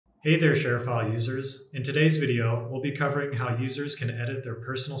Hey there, ShareFile users. In today's video, we'll be covering how users can edit their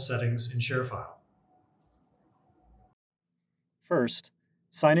personal settings in ShareFile. First,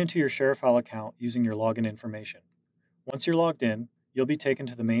 sign into your ShareFile account using your login information. Once you're logged in, you'll be taken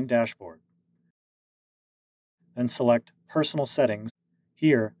to the main dashboard. Then select Personal Settings.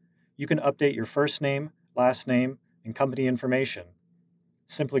 Here, you can update your first name, last name, and company information.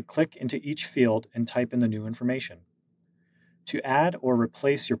 Simply click into each field and type in the new information. To add or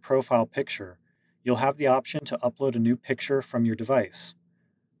replace your profile picture, you'll have the option to upload a new picture from your device.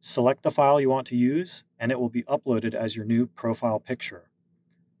 Select the file you want to use, and it will be uploaded as your new profile picture.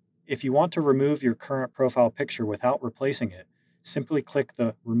 If you want to remove your current profile picture without replacing it, simply click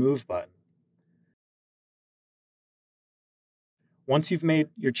the Remove button. Once you've made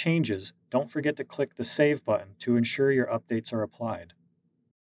your changes, don't forget to click the Save button to ensure your updates are applied.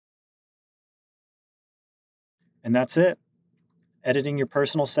 And that's it. Editing your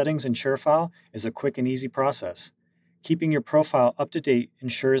personal settings in ShareFile is a quick and easy process. Keeping your profile up to date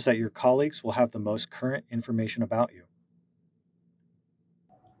ensures that your colleagues will have the most current information about you.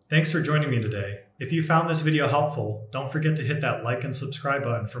 Thanks for joining me today. If you found this video helpful, don't forget to hit that like and subscribe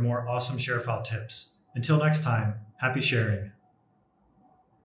button for more awesome ShareFile tips. Until next time, happy sharing.